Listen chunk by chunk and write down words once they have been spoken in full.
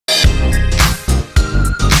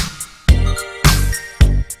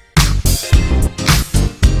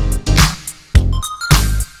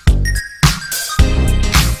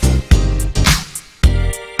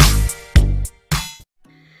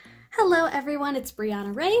everyone, it's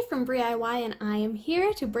Brianna Ray from BriIY, and I am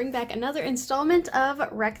here to bring back another installment of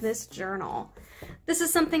Wreck This Journal. This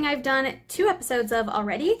is something I've done 2 episodes of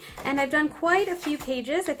already, and I've done quite a few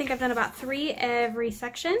pages. I think I've done about 3 every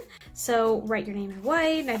section. So write your name in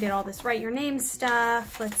white, and I did all this write your name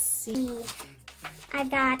stuff. Let's see.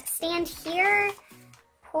 I've got stand here,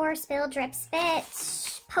 pour, spill, drip,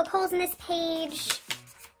 spit, poke holes in this page,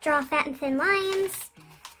 draw fat and thin lines,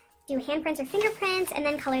 do handprints or fingerprints, and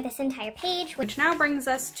then color this entire page. Which now brings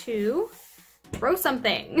us to throw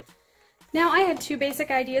something. Now I had 2 basic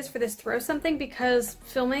ideas for this throw something because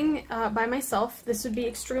filming by myself, this would be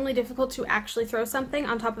extremely difficult to actually throw something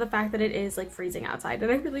on top of the fact that it is like freezing outside and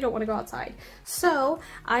I really don't want to go outside. So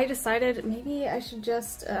I decided maybe I should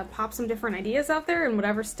just pop some different ideas out there and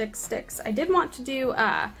whatever sticks, sticks. I did want to do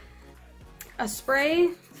a spray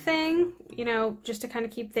thing, you know, just to kind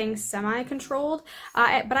of keep things semi-controlled,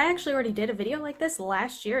 but I actually already did a video like this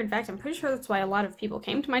last year. In fact, I'm pretty sure that's why a lot of people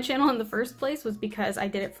came to my channel in the first place, was because I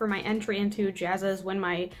did it for my entry into Jazza's Win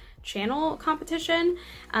My Channel competition,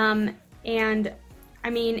 and I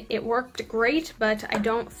mean, it worked great, but I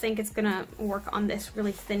don't think it's gonna work on this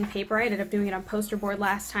really thin paper. I ended up doing it on poster board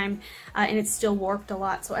last time, and it still warped a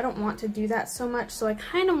lot, so I don't want to do that so much. So I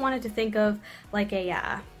kind of wanted to think of like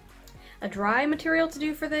a dry material to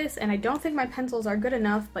do for this, and I don't think my pencils are good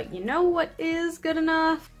enough, but you know what is good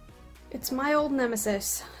enough? It's my old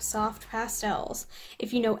nemesis, soft pastels.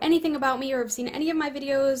 If you know anything about me or have seen any of my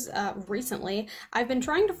videos recently, I've been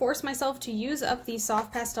trying to force myself to use up these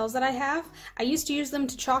soft pastels that I have. I used to use them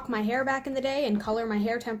to chalk my hair back in the day and color my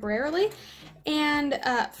hair temporarily, and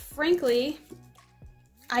frankly,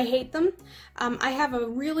 I hate them. I have a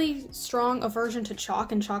really strong aversion to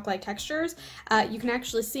chalk and chalk-like textures. You can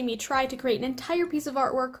actually see me try to create an entire piece of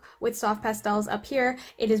artwork with soft pastels up here.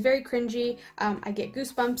 It is very cringy. I get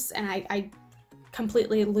goosebumps and I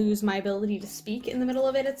completely lose my ability to speak in the middle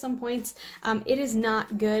of it at some points. It is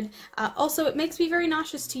not good. Also, it makes me very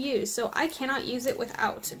nauseous to use, so I cannot use it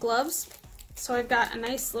without gloves. So I've got a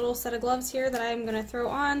nice little set of gloves here that I'm going to throw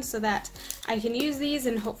on so that I can use these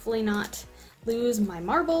and hopefully not lose my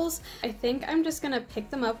marbles. I think I'm just gonna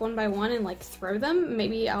pick them up one by one and like throw them.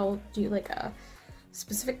 Maybe I'll do like a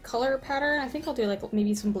specific color pattern. I think I'll do like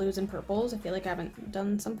maybe some blues and purples. I feel like I haven't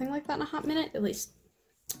done something like that in a hot minute. At least,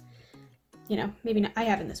 you know, maybe not, I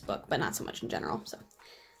have in this book, but not so much in general. So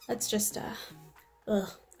let's just,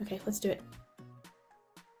 okay, let's do it.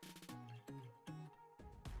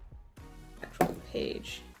 Actual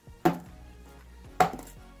page.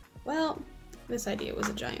 Well, this idea was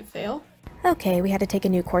a giant fail. Okay, we had to take a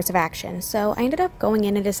new course of action, so I ended up going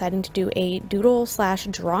in and deciding to do a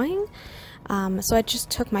doodle/drawing. So I just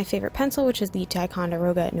took my favorite pencil, which is the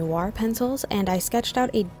Ticonderoga Noir pencils, and I sketched out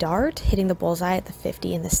a dart hitting the bullseye at the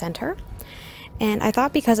 50 in the center. And I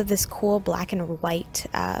thought because of this cool black and white,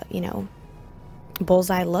 you know,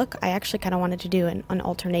 bullseye look, I actually kind of wanted to do an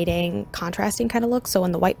alternating, contrasting kind of look. So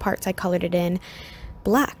in the white parts, I colored it in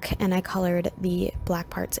black, and I colored the black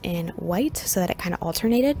parts in white so that it kind of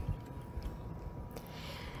alternated.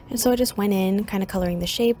 And so I just went in kind of coloring the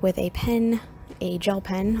shape with a pen, a gel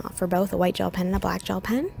pen for both, a white gel pen and a black gel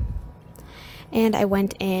pen. And I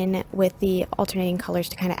went in with the alternating colors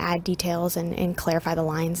to kind of add details and clarify the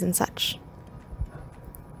lines and such.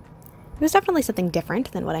 It was definitely something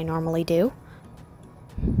different than what I normally do.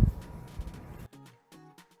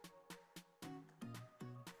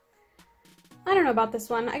 I don't know about this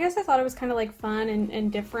one. I guess I thought it was kind of like fun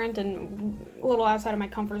and different and a little outside of my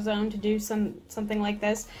comfort zone to do something like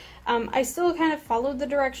this. I still kind of followed the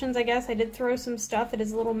directions, I guess. I did throw some stuff. It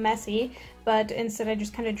is a little messy, but instead I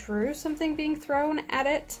just kind of drew something being thrown at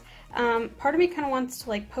it. Part of me kind of wants to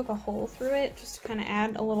like poke a hole through it just to kind of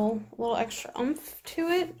add a little extra oomph to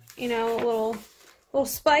it. You know, a little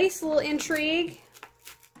spice, a little intrigue.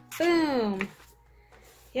 Boom.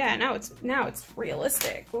 Yeah, now it's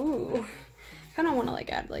realistic. Ooh. Kind of want to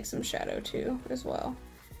like add like some shadow too as well.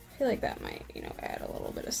 I feel like that might, you know, add a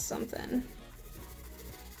little bit of something.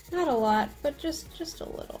 Not a lot, but just a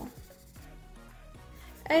little.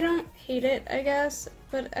 I don't hate it, I guess,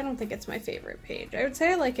 but I don't think it's my favorite page. I would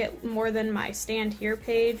say I like it more than my stand here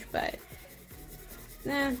page, but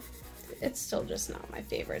nah, it's still just not my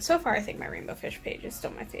favorite. So far I think my rainbow fish page is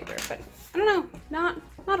still my favorite, but I don't know,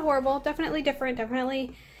 not horrible, definitely different,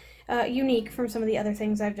 definitely unique from some of the other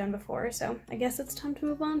things I've done before, so I guess it's time to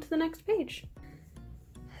move on to the next page.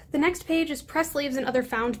 The next page is press leaves and other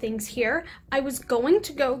found things here. I was going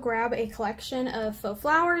to go grab a collection of faux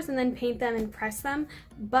flowers and then paint them and press them,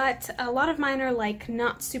 but a lot of mine are like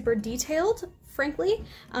not super detailed frankly.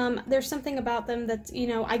 There's something about them that's, you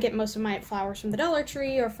know, I get most of my flowers from the Dollar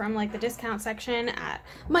Tree or from like the discount section at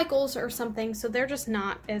Michael's or something, so they're just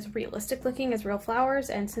not as realistic looking as real flowers.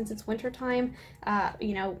 And since it's winter time,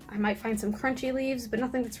 you know, I might find some crunchy leaves, but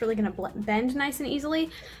nothing that's really gonna bend nice and easily.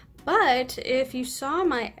 But if you saw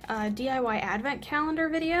my DIY advent calendar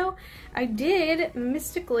video, I did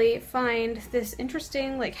mystically find this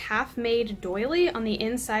interesting like half-made doily on the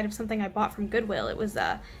inside of something I bought from Goodwill. It was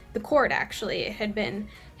the cord, actually. It had been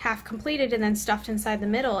half completed and then stuffed inside the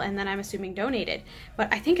middle, and then I'm assuming donated.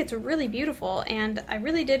 But I think it's really beautiful, and I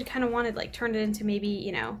really did kind of want to like turn it into maybe,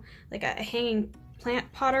 you know, like a hanging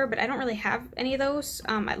plant potter, but I don't really have any of those,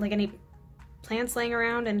 like any plants laying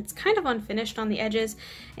around, and it's kind of unfinished on the edges,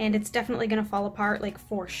 and it's definitely gonna fall apart, like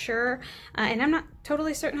for sure. And I'm not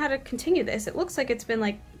totally certain how to continue this. It looks like it's been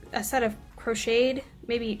like a set of crocheted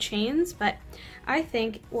maybe chains, but I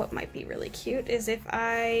think what might be really cute is if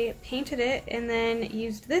I painted it and then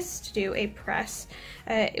used this to do a press.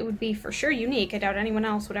 It would be for sure unique. I doubt anyone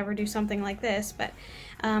else would ever do something like this, but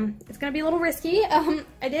it's gonna be a little risky.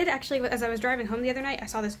 I did actually, as I was driving home the other night, I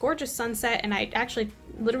saw this gorgeous sunset, and I actually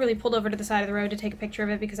literally pulled over to the side of the road to take a picture of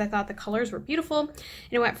it because I thought the colors were beautiful. And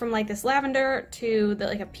it went from like this lavender to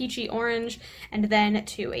like a peachy orange and then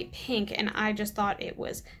to a pink, and I just thought it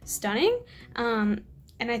was stunning.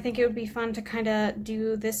 And I think it would be fun to kind of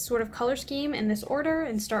do this sort of color scheme in this order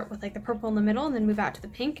and start with like the purple in the middle and then move out to the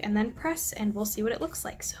pink and then press, and we'll see what it looks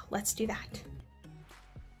like. So let's do that.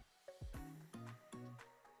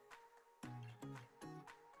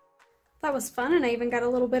 That was fun, and I even got a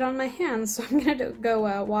little bit on my hands, so I'm gonna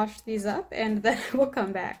go wash these up and then we'll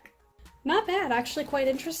come back. Not bad, actually quite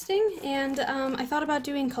interesting, and I thought about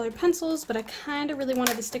doing colored pencils, but I kind of really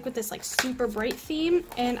wanted to stick with this like super bright theme,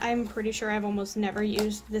 and I'm pretty sure I've almost never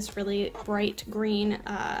used this really bright green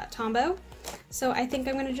Tombow. So I think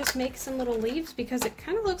I'm gonna just make some little leaves because it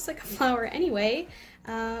kind of looks like a flower anyway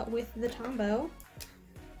with the Tombow.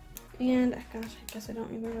 And gosh, I guess I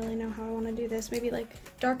don't even really know how I want to do this. Maybe like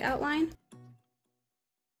dark outline.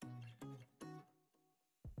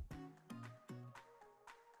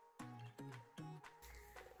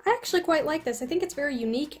 I actually quite like this. I think it's very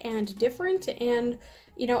unique and different, and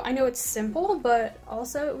you know, I know it's simple, but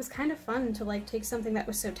also it was kind of fun to like take something that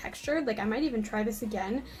was so textured. Like I might even try this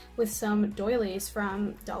again with some doilies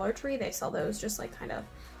from Dollar Tree. They sell those just like kind of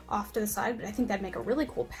off to the side, but I think that'd make a really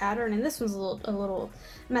cool pattern. And this one's a little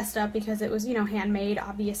messed up because it was, you know, handmade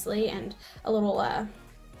obviously, and a little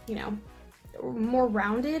you know, more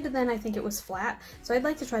rounded than I think it was flat. So I'd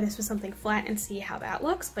like to try this with something flat and see how that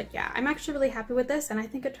looks. But yeah, I'm actually really happy with this, and I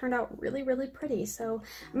think it turned out really, really pretty. So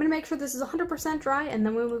I'm gonna make sure this is 100% dry, and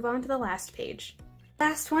then we'll move on to the last page.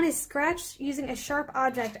 Last one is scratched using a sharp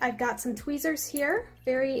object. I've got some tweezers here,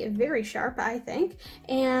 very, very sharp, I think,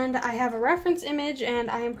 and I have a reference image, and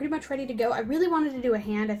I am pretty much ready to go. I really wanted to do a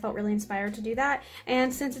hand. I felt really inspired to do that,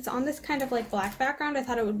 and since it's on this kind of like black background, I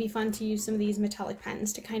thought it would be fun to use some of these metallic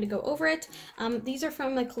pens to kind of go over it. These are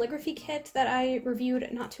from a calligraphy kit that I reviewed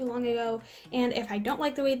not too long ago, and if I don't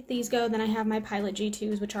like the way that these go, then I have my Pilot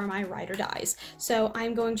G2s, which are my ride or dies. So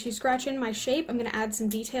I'm going to scratch in my shape. I'm going to add some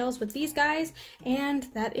details with these guys, and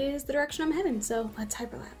that is the direction I'm heading, so let's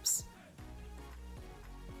hyperlapse.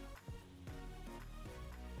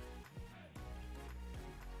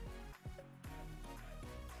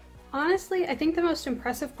 Honestly, I think the most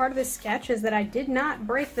impressive part of this sketch is that I did not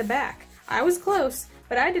break the back. I was close,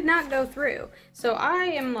 but I did not go through. So I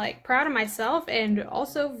am like proud of myself, and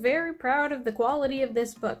also very proud of the quality of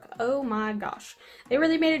this book. Oh my gosh. They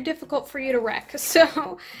really made it difficult for you to wreck.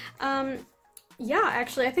 So, yeah,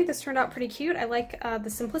 actually, I think this turned out pretty cute. I like the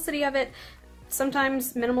simplicity of it.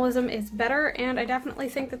 Sometimes minimalism is better, and I definitely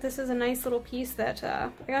think that this is a nice little piece that I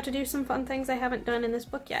got to do some fun things I haven't done in this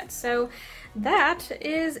book yet. So that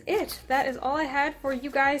is it. That is all I had for you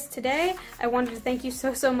guys today. I wanted to thank you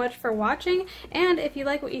so much for watching, and if you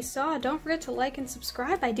like what you saw, don't forget to like and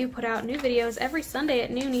subscribe. I do put out new videos every Sunday at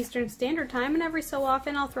noon Eastern Standard Time, and every so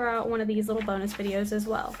often I'll throw out one of these little bonus videos as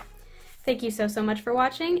well. Thank you so much for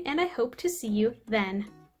watching, and I hope to see you then.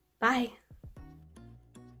 Bye!